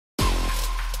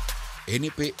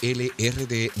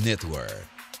NPLRD Network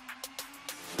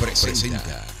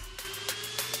presenta.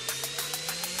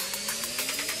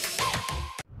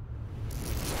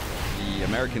 The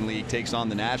American League takes on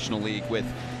the National League with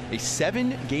a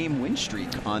 7-game win streak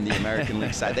on the American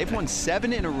League side. They've won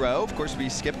 7 in a row. Of course, we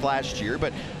skipped last year,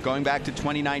 but going back to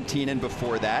 2019 and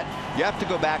before that, you have to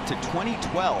go back to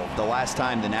 2012, the last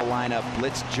time the lineup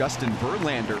blitzed Justin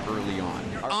Verlander early on.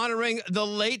 Honoring the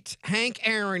late Hank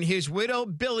Aaron, his widow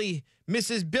Billy,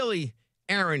 Mrs. Billy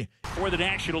Aaron. For the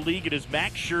National League, it is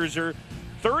Max Scherzer,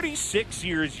 36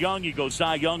 years young. He goes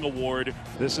Cy Young Award.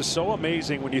 This is so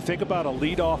amazing when you think about a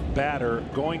leadoff batter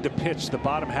going to pitch the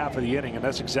bottom half of the inning, and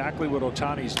that's exactly what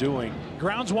Ohtani's doing.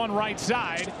 Grounds one right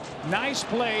side. Nice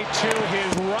play to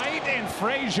his right, and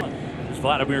Frazier. It's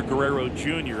Vladimir Guerrero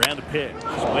Jr. and the pitch.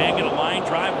 Swing and a line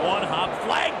drive, one hop,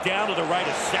 flag down to the right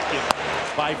of second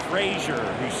by Frazier,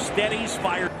 who steadies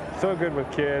fire. So good with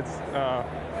kids.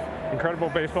 Incredible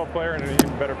baseball player and an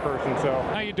even better person. So,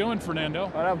 how you doing, Fernando?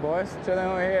 What up, boys? Chilling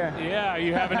over here. Yeah,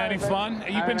 you having any fun?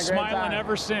 You've been smiling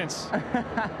ever since.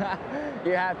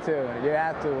 You have to. You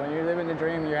have to. When you're living the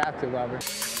dream, you have to, Robert.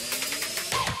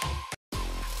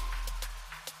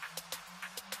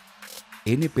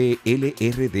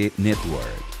 NPLRD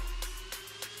Network.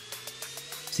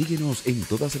 Síguenos en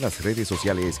todas las redes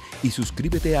sociales y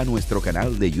suscríbete a nuestro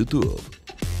canal de YouTube.